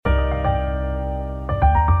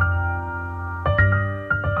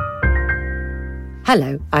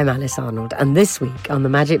Hello, I'm Alice Arnold, and this week on the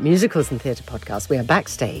Magic Musicals and Theatre podcast, we are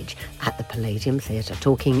backstage at the Palladium Theatre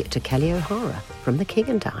talking to Kelli O'Hara from The King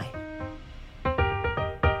and I.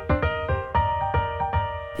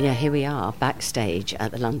 Yeah, here we are, backstage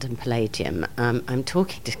at the London Palladium. I'm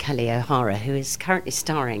talking to Kelli O'Hara, who is currently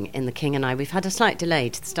starring in The King and I. We've had a slight delay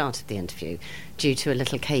to the start of the interview due to a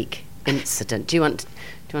little cake incident. Do you want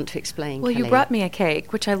to explain, Well, Kelli? you brought me a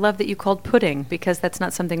cake, which I love that you called pudding, because that's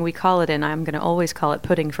not something we call it, and I'm going to always call it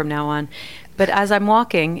pudding from now on. But as I'm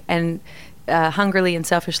walking and hungrily and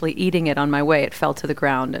selfishly eating it on my way, it fell to the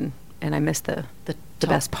ground, and I missed the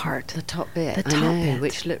best part. The top bit. The top bit.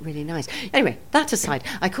 Which looked really nice. Anyway, that aside,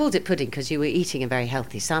 I called it pudding because you were eating a very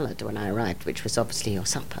healthy salad when I arrived, which was obviously your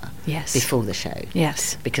supper. Yes. Before the show.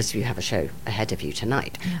 Yes. Because you have a show ahead of you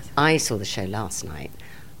tonight. Yes. I saw the show last night.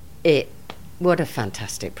 What a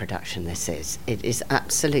fantastic production this is. It is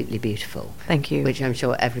absolutely beautiful. Thank you. Which I'm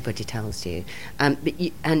sure everybody tells you. And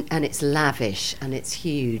it's lavish and it's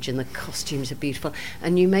huge and the costumes are beautiful.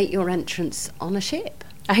 And you make your entrance on a ship.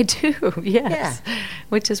 I do, yes. Yeah.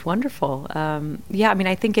 Which is wonderful.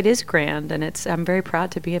 I think it is grand, and I'm very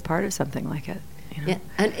proud to be a part of something like it. You know? Yeah,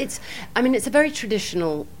 and it's a very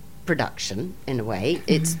traditional production in a way.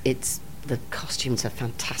 Mm-hmm. It's the costumes are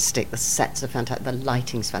fantastic, the sets are fantastic, the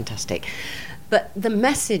lighting's fantastic. But the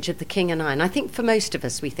message of The King and I think for most of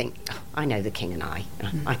us, we think, oh, I know The King and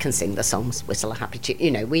I can sing the songs, whistle a happy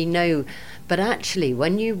tune, we know. But actually,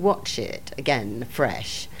 when you watch it again,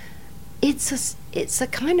 fresh, it's a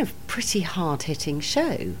kind of pretty hard-hitting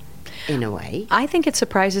show, in a way. I think it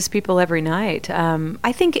surprises people every night.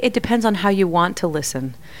 I think it depends on how you want to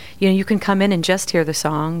listen. You can come in and just hear the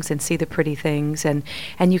songs and see the pretty things, and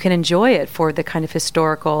you can enjoy it for the kind of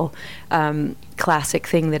historical, classic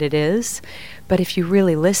thing that it is. But if you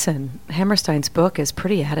really listen, Hammerstein's book is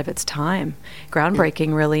pretty ahead of its time.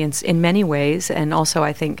 Groundbreaking, really, in many ways. And also,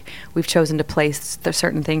 I think we've chosen to place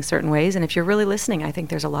certain things certain ways. And if you're really listening, I think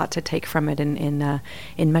there's a lot to take from it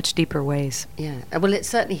in much deeper ways. Yeah. Well, it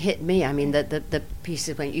certainly hit me. I mean, the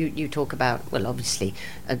pieces when you talk about, well, obviously,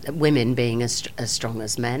 women being as strong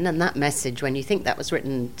as men. And that message, when you think that was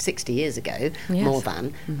written 60 years ago, Yes. more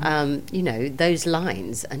than, those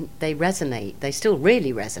lines, and they resonate. They still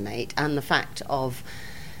really resonate. And the fact of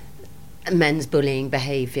men's bullying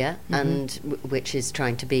behaviour, and which is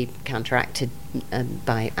trying to be counteracted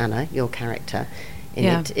by Anna, your character.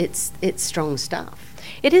 It's strong stuff.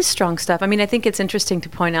 It is strong stuff. I mean, I think it's interesting to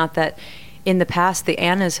point out that in the past, the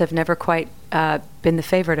Annas have never quite been the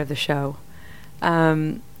favorite of the show.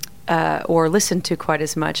 Or listened to quite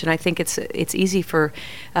as much, and I think it's easy for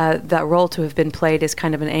that role to have been played as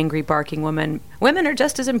kind of an angry, barking woman. Women are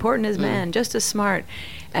just as important as men, just as smart,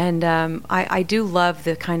 and I do love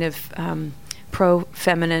the kind of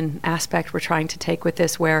pro-feminine aspect we're trying to take with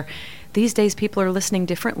this, where these days people are listening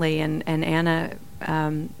differently, and Anna,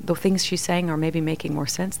 the things she's saying are maybe making more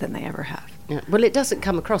sense than they ever have. Yeah. Well, it doesn't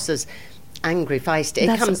come across as angry, feisty.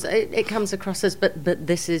 It comes across as, but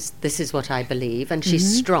this is what I believe, and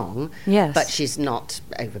she's strong. Yes. But she's not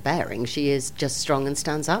overbearing. She is just strong and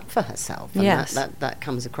stands up for herself. And yes. that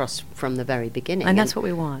comes across from the very beginning. And that's what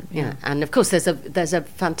we want. Yeah. And of course, there's a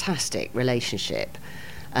fantastic relationship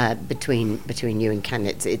between you and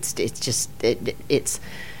Ken.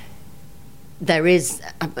 There is,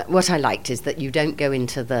 what I liked is that you don't go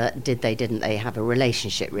into the didn't they have a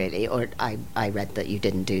relationship really, or I read that you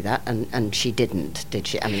didn't do that, and she didn't, did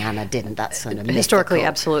she? I mean, Anna didn't, that's sort of historically mythical.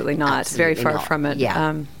 absolutely not. Absolutely very far not. from it.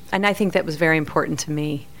 Yeah. And I think that was very important to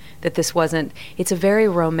me, that this wasn't, it's a very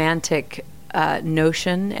romantic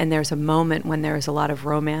notion, and there's a moment when there is a lot of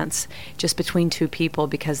romance just between two people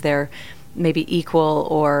because they're maybe equal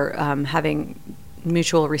or having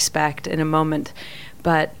mutual respect in a moment,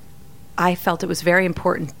 but I felt it was very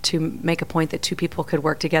important to make a point that two people could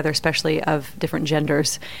work together, especially of different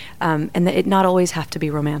genders, and that it not always have to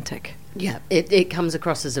be romantic. Yeah, it comes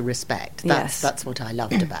across as a respect. Yes. That's what I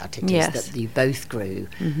loved about it, Yes. is that you both grew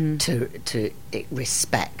to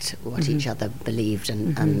respect what each other believed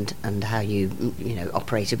and how you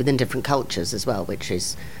operated within different cultures as well, which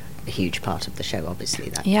is a huge part of the show, obviously,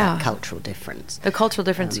 that cultural difference. The cultural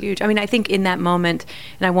difference is huge. I mean, I think in that moment,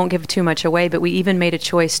 and I won't give too much away, but we even made a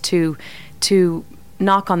choice to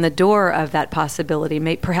knock on the door of that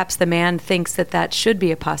possibility. Perhaps the man thinks that should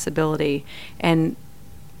be a possibility, and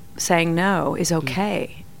saying no is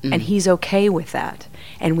okay. And he's okay with that.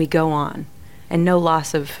 And we go on. and no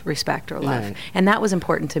loss of respect or love. No. And that was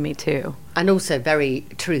important to me too. And also very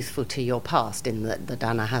truthful to your past, in that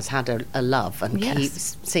Anna has had a love and Yes.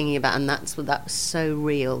 keeps singing about, and that's so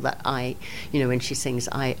real that when she sings,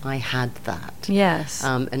 I had that. Yes.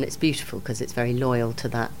 And it's beautiful because it's very loyal to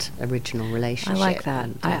that original relationship. I like that.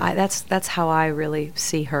 And, that's how I really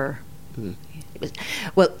see her.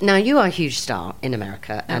 Well, now you are a huge star in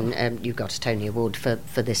America, and you got a Tony Award for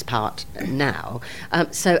this part now.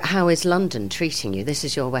 So how is London treating you? This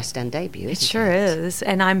is your West End debut, isn't it? It sure is,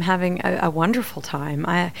 and I'm having a wonderful time.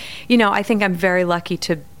 I think I'm very lucky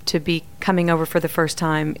to be coming over for the first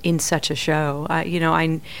time in such a show.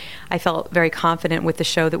 I felt very confident with the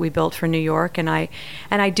show that we built for New York, and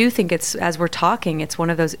I do think it's, as we're talking, it's one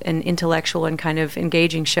of those intellectual and kind of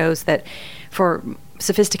engaging shows that for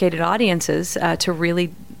sophisticated audiences to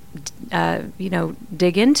really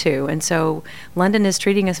dig into. And so London is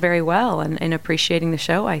treating us very well and appreciating the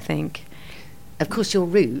show, I think. Of course, your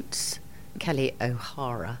roots, Kelli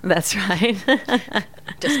O'Hara. That's right.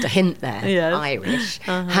 Just a hint there. Yes. Irish.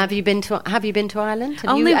 Uh-huh. Have you been to Ireland?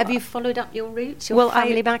 Have you followed up your roots, your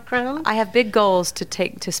family background? I have big goals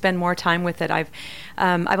to spend more time with it. I've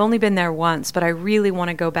only been there once, but I really want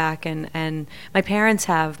to go back, and my parents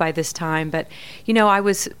have by this time. But I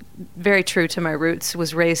was very true to my roots.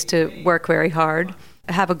 Was raised to work very hard.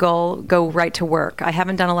 Have a goal, go right to work. I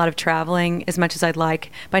haven't done a lot of traveling as much as I'd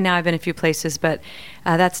like. By now I've been a few places, but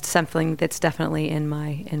that's something that's definitely in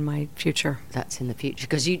my future. That's in the future,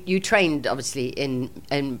 because you trained obviously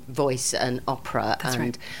in voice and opera. That's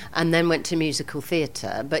right. And then went to musical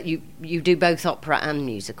theatre, but you do both opera and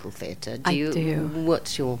musical theatre. I do.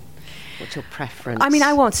 What's your preference? I mean,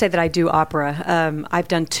 I won't say that I do opera. I've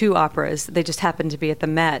done 2 operas. They just happen to be at the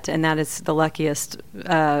Met, and that is the luckiest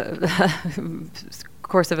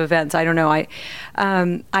course of events. I don't know.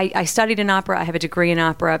 I studied in opera. I have a degree in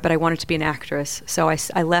opera, but I wanted to be an actress. So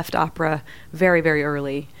I left opera very, very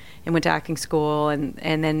early and went to acting school, and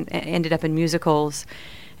then ended up in musicals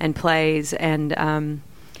and plays. And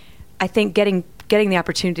I think getting the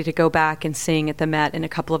opportunity to go back and sing at the Met in a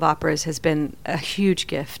couple of operas has been a huge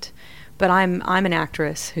gift. But I'm an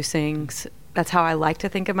actress who sings. That's how I like to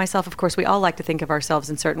think of myself. Of course, we all like to think of ourselves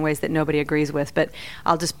in certain ways that nobody agrees with, but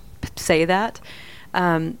I'll just say that.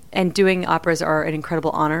 And doing operas are an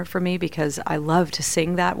incredible honor for me because I love to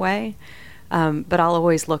sing that way. But I'll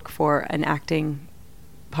always look for an acting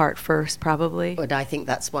part first, probably. But I think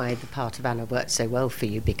that's why the part of Anna worked so well for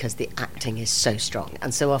you, because the acting is so strong.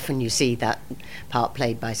 And so often you see that part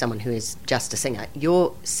played by someone who is just a singer.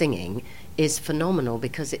 Your singing is phenomenal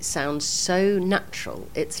because it sounds so natural.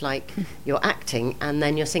 It's like you're acting and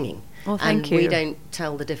then you're singing. Well, thank you. And we don't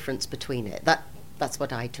tell the difference between it. That's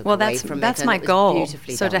what I took away from it. That's my goal.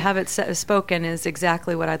 So to have it spoken is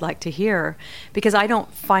exactly what I'd like to hear, because I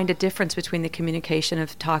don't find a difference between the communication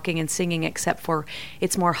of talking and singing, except for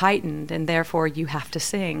it's more heightened, and therefore you have to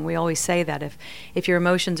sing. We always say that if your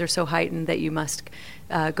emotions are so heightened that you must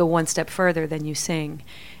go one step further, then you sing.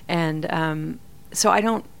 And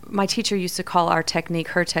so my teacher used to call her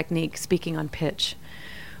technique, speaking on pitch,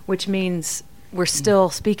 which means we're still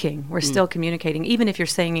speaking, we're still communicating. Even if you're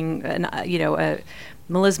singing, a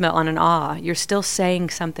melisma on an ah, you're still saying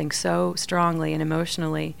something so strongly and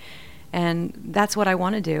emotionally, and that's what I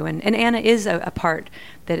want to do. And Anna is a part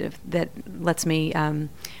that lets me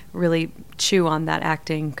really chew on that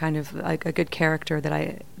acting, kind of like a good character that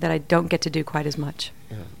I don't get to do quite as much.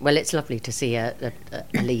 Yeah. Well, it's lovely to see a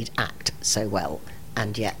lead act so well.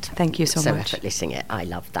 And yet, thank you so much. Effortlessly it. I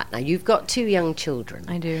love that. Now, you've got 2 young children.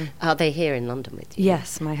 I do. Are they here in London with you?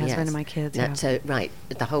 Yes, my husband and my kids. Now, yeah. So, right,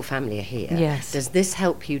 the whole family are here. Yes. Does this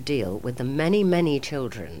help you deal with the many, many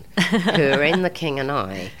children who are in The King and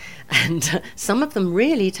I, and some of them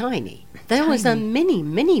really tiny? There was a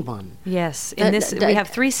mini one. Yes, we have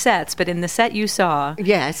 3 sets, but in the set you saw,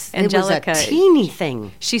 yes, Angelica, it was a teeny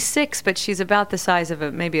thing. She's 6, but she's about the size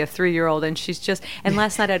of maybe a 3-year-old, and she's just. And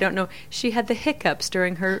last night, I don't know, she had the hiccups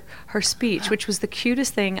during her speech, which was the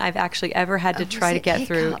cutest thing I've actually ever had to try to get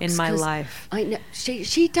through in my life. I know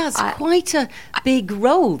she does quite a big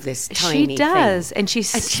role. This tiny she does, thing. And she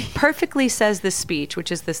perfectly says this speech, which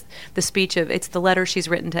is the speech of, it's the letter she's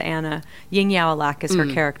written to Anna. Ying Yao Lak is her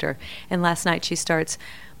character, and last night she starts,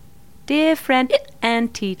 "Dear friend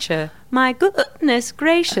and teacher, my goodness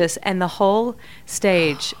gracious," and the whole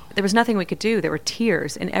stage, there was nothing we could do. There were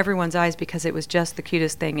tears in everyone's eyes because it was just the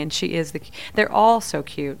cutest thing, and she is they're all so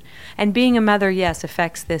cute. And being a mother, yes,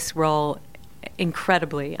 affects this role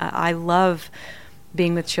incredibly. I love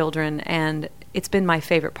being with children, and it's been my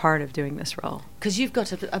favorite part of doing this role. Because you've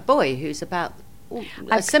got a boy who's about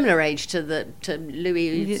a similar age to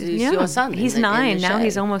Louis, who's your son. He's 9 now.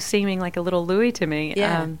 He's almost seeming like a little Louis to me.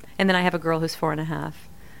 Yeah. And then I have a girl who's 4.5.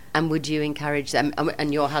 And would you encourage them?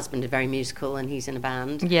 And your husband is very musical, and he's in a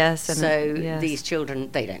band. Yes. These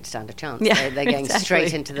children, they don't stand a chance. Yeah, They're going exactly.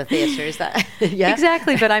 straight into the theatre. Is that? Yeah.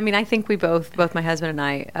 Exactly. But I mean, I think we both my husband and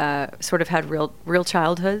I, sort of had real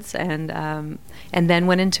childhoods, and then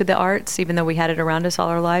went into the arts, even though we had it around us all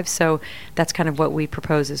our lives. So that's kind of what we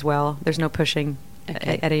propose as well. There's no pushing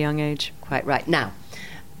at a young age. Quite right. Now,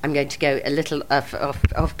 I'm going to go a little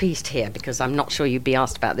off-piste here, because I'm not sure you'd be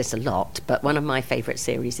asked about this a lot, but one of my favourite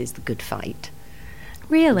series is The Good Fight.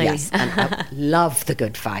 Really? Yes, and I love The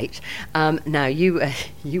Good Fight. Now, you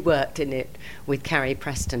worked in it with Carrie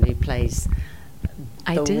Preston, who plays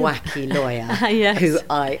wacky lawyer, yes. who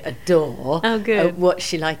I adore. Oh, good. What's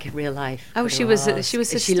she like in real life? Oh, she was hysterical.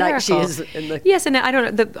 Is she like she is in the... Yes, and I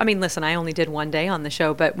don't know. I mean, listen, I only did one day on the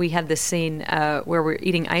show, but we had this scene where we're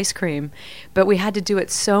eating ice cream, but we had to do it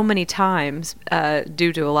so many times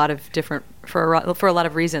due to a lot of different for a lot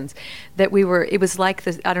of reasons that it was like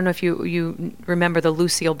this. I don't know if you remember the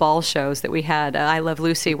Lucille Ball shows that we had. I Love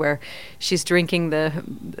Lucy, where she's drinking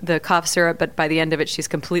the cough syrup, but by the end of it she's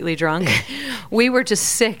completely drunk. We were just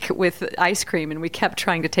sick with ice cream, and we kept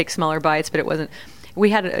trying to take smaller bites, but it wasn't.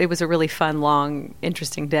 It was a really fun, long,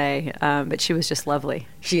 interesting day, but she was just lovely.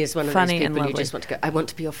 She is one of Funny those people and you lovely. just want to go, I want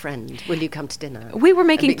to be your friend. Will you come to dinner? We were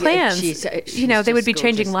making plans. She's they would be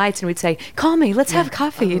changing gorgeous. lights, and we'd say, call me, let's have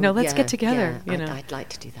coffee, let's get together. Yeah. I'd like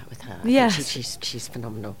to do that with her. Yes. She's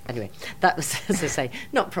phenomenal. Anyway, that was, as I say,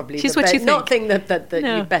 not probably She's what you think. not thing that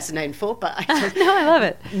No. you're best known for, but No, I love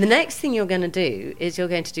it. The next thing you're going to do is you're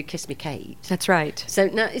going to do Kiss Me Kate. That's right. So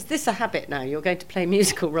now, is this a habit now? You're going to play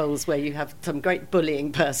musical roles where you have some great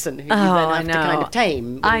bullying person who you then have to kind of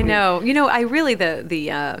tame. I know. I really,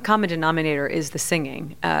 the common denominator is the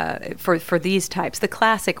singing for these types. The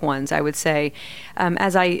classic ones, I would say,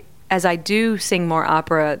 as I do sing more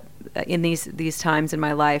opera in these times in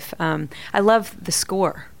my life, I love the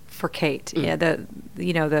score for Kate. Yeah,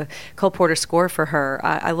 the Cole Porter score for her.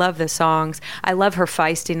 I love the songs. I love her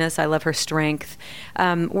feistiness. I love her strength.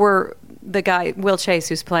 The guy, Will Chase,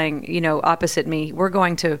 who's playing, opposite me, we're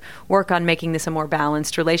going to work on making this a more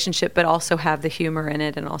balanced relationship, but also have the humor in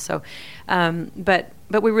it, and also, but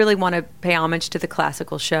we really want to pay homage to the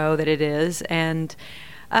classical show that it is, and,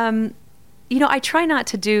 I try not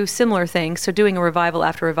to do similar things, so doing a revival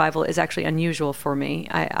after revival is actually unusual for me.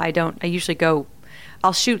 I usually go,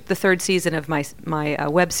 I'll shoot the third season of my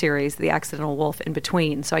web series, The Accidental Wolf, in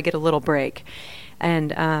between, so I get a little break,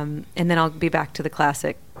 and then I'll be back to the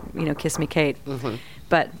classic, Kiss Me Kate. Mm-hmm.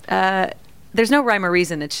 But there's no rhyme or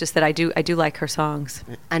reason. It's just that I do like her songs.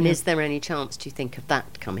 And is there any chance, do you think, of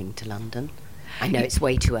that coming to London? I know it's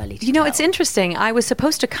way too early to tell. It's interesting. I was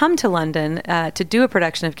supposed to come to London to do a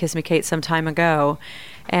production of Kiss Me Kate some time ago,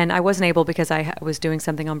 and I wasn't able because I was doing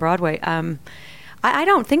something on Broadway. I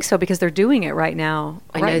don't think so, because they're doing it right now.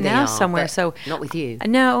 I know they are, somewhere. So not with you.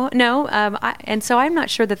 No. And so I'm not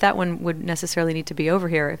sure that one would necessarily need to be over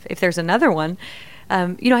here. If there's another one,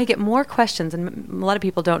 I get more questions, and a lot of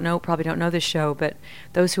people probably don't know this show, but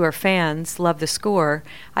those who are fans love the score.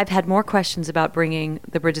 I've had more questions about bringing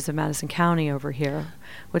The Bridges of Madison County over here,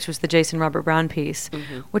 which was the Jason Robert Brown piece,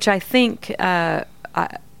 mm-hmm. which I think, that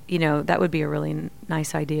would be a really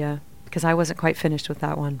nice idea, because I wasn't quite finished with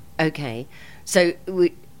that one. Okay. So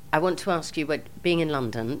I want to ask you, being in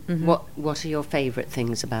London, mm-hmm. what are your favourite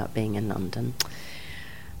things about being in London?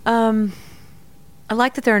 I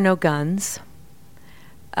like that there are no guns.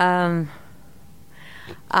 I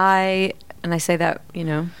say that,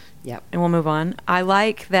 Yep. and we'll move on. I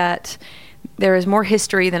like that there is more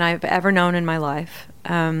history than I've ever known in my life.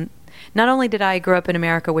 Not only did I grow up in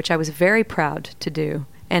America, which I was very proud to do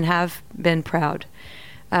and have been proud.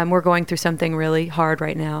 We're going through something really hard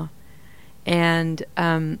right now. And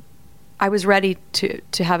I was ready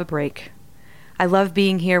to have a break. I love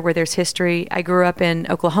being here where there's history. I grew up in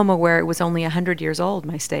Oklahoma, where it was only 100 years old,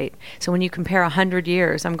 my state. So when you compare 100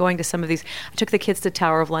 years, I'm going to some of these. I took the kids to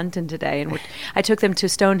Tower of London today, and I took them to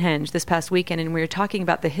Stonehenge this past weekend, and we were talking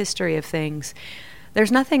about the history of things.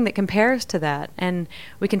 There's nothing that compares to that, and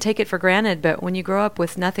we can take it for granted, but when you grow up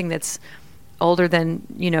with nothing that's older than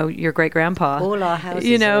your great grandpa. All our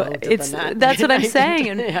houses are older than that. That's what I'm saying.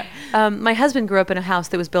 And yeah. My husband grew up in a house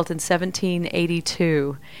that was built in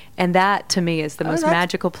 1782, and that to me is the most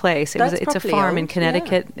magical place. It's a farm in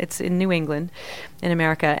Connecticut. Yeah. It's in New England, in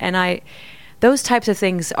America, and those types of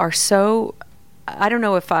things are so. I don't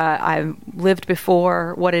know if I've lived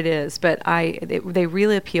before what it is, but they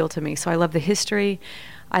really appeal to me. So I love the history.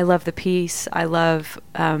 I love the peace. I love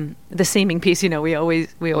the seeming peace. We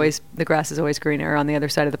always the grass is always greener on the other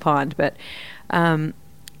side of the pond. But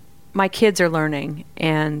my kids are learning,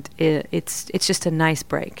 and it's just a nice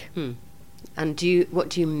break. And what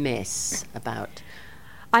do you miss about?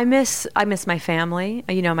 I miss my family.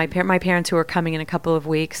 My parents who are coming in a couple of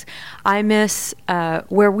weeks. I miss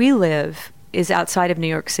where we live is outside of New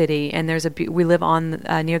York City, and we live on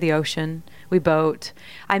near the ocean. We boat.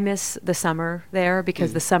 I miss the summer there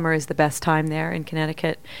because the summer is the best time there in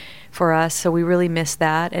Connecticut for us. So we really miss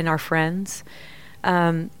that and our friends.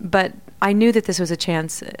 But I knew that this was a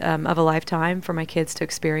chance of a lifetime for my kids to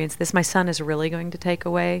experience this. My son is really going to take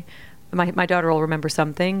away. My daughter will remember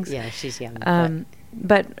some things. Yeah, she's young.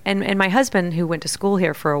 But my husband, who went to school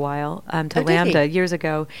here for a while to Lambda years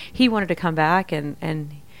ago, he wanted to come back, and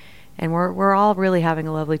we're all really having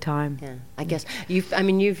a lovely time. Yeah, I guess you've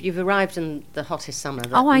arrived in the hottest summer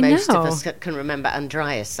that I most know. of us can remember, and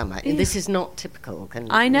driest summer. Yeah. This is not typical.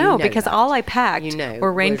 I know, because that. all I packed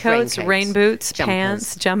were raincoats, rain boots, jumpers,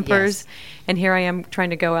 pants, jumpers, yes. And here I am trying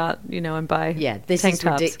to go out, and buy this tank is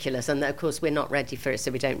tops. Ridiculous, and of course we're not ready for it,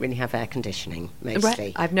 so we don't really have air conditioning mostly.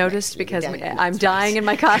 Right. I've noticed because I'm dying in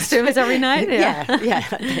my costumes every night. Yeah, I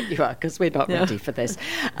bet you are, because we're not ready for this.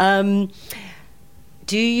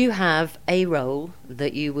 Do you have a role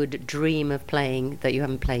that you would dream of playing that you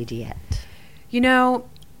haven't played yet?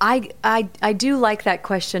 I do like that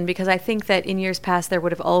question, because I think that in years past there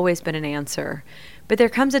would have always been an answer. But there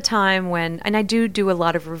comes a time when, and I do a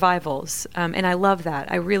lot of revivals, and I love that.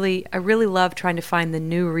 I really love trying to find the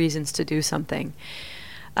new reasons to do something.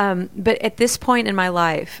 But at this point in my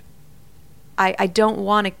life, I don't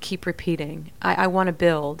want to keep repeating. I want to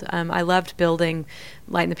build. I loved building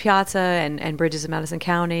Light in the Piazza and Bridges of Madison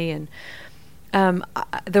County. And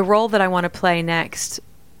the role that I want to play next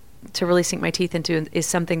to really sink my teeth into is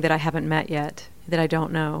something that I haven't met yet, that I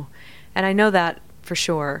don't know. And I know that for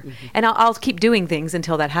sure. Mm-hmm. And I'll keep doing things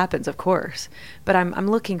until that happens, of course. But I'm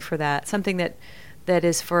looking for that, something that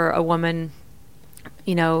is for a woman,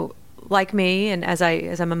 like me, and as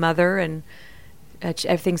I'm a mother, and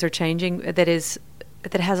things are changing, that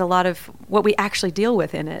has a lot of what we actually deal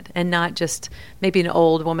with in it, and not just maybe an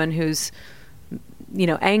old woman who's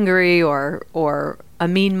angry or a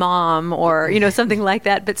mean mom or something like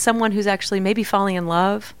that, but someone who's actually maybe falling in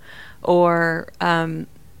love or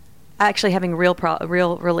actually having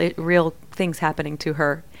real things happening to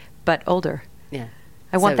her, but older. Yeah,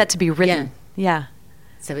 I want that to be written. Yeah.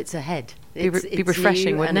 So it's ahead. It's be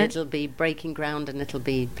refreshing, wouldn't it? It'll be breaking ground, and it'll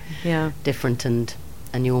be different, and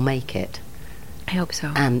you'll make it. I hope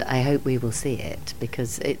so. And I hope we will see it,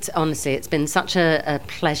 because it's been such a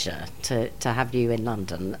pleasure to have you in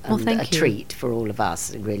London, and a treat for all of us.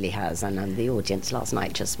 It really has. And the audience last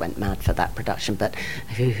night just went mad for that production, but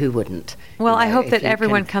who wouldn't? Well, I hope that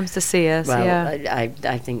everyone comes to see us. Well,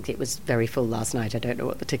 I think it was very full last night. I don't know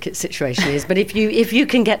what the ticket situation is, but if you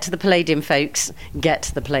can get to the Palladium, folks, get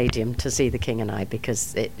to the Palladium to see The King and I,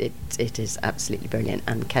 because it is absolutely brilliant.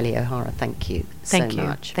 And Kelli O'Hara, thank you so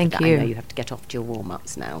much. Thank you. I know you have to get off to your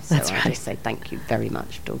warm-ups now, so That's right. I'll just say thank you very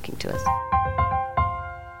much for talking to us.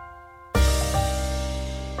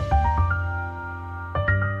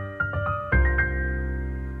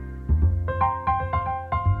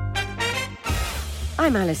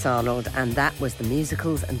 I'm Alice Arnold, and that was the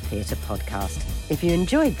Musicals and Theatre Podcast. If you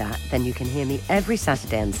enjoyed that, then you can hear me every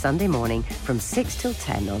Saturday and Sunday morning from 6 till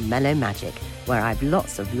 10 on Mellow Magic, where I've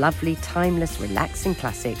lots of lovely, timeless, relaxing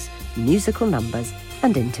classics, musical numbers,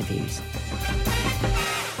 and interviews.